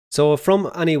So from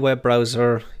any web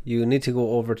browser, you need to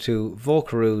go over to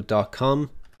vocaroo.com,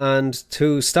 and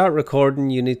to start recording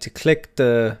you need to click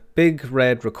the big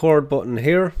red record button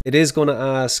here. It is going to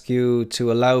ask you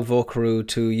to allow Vocaroo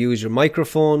to use your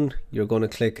microphone. You're going to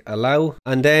click allow,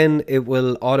 and then it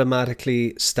will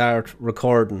automatically start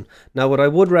recording. Now what I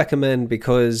would recommend,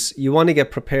 because you want to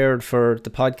get prepared for the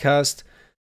podcast,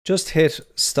 just hit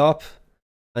stop,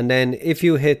 and then if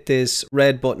you hit this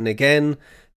red button again,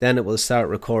 then it will start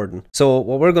recording. So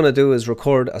what we're going to do is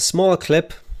record a small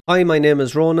clip. Hi, my name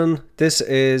is Ronan. This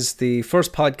is the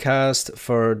first podcast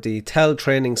for the TEL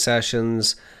training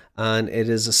sessions, and it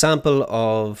is a sample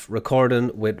of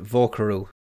recording with Vocaroo.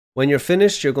 When you're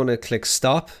finished, you're going to click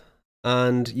stop,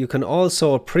 and you can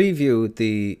also preview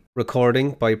the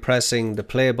recording by pressing the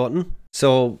play button.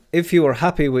 So if you are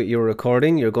happy with your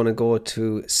recording, you're going to go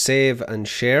to save and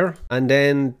share, and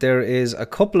then there is a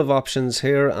couple of options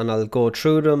here and I'll go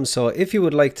through them. So if you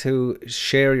would like to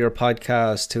share your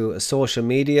podcast to a social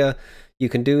media, you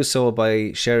can do so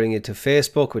by sharing it to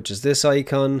Facebook, which is this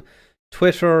icon,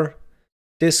 Twitter,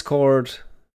 Discord,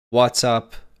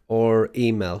 WhatsApp, or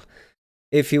email.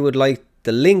 If you would like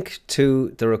the link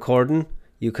to the recording,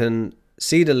 you can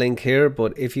see the link here,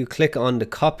 but if you click on the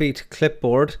copy to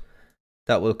clipboard,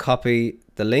 that will copy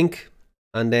the link,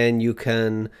 and then you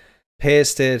can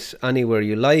paste it anywhere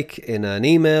you like, in an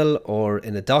email or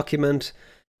in a document.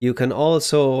 You can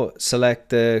also select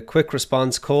the quick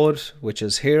response code, which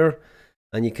is here,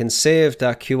 and you can save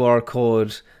that QR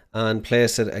code and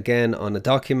place it again on a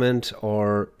document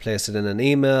or place it in an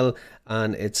email,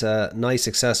 and it's a nice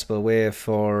accessible way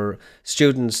for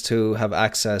students to have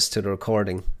access to the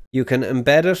recording. You can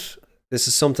embed it. This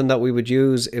is something that we would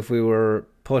use if we were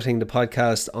putting the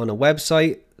podcast on a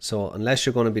website. So unless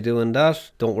you're going to be doing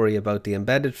that, don't worry about the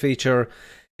embedded feature.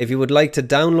 If you would like to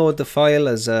download the file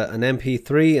as an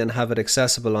MP3 and have it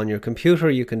accessible on your computer,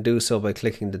 you can do so by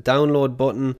clicking the download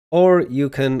button, or you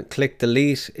can click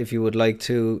delete if you would like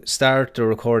to start the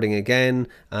recording again.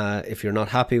 If you're not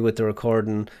happy with the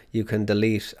recording, you can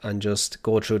delete and just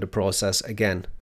go through the process again.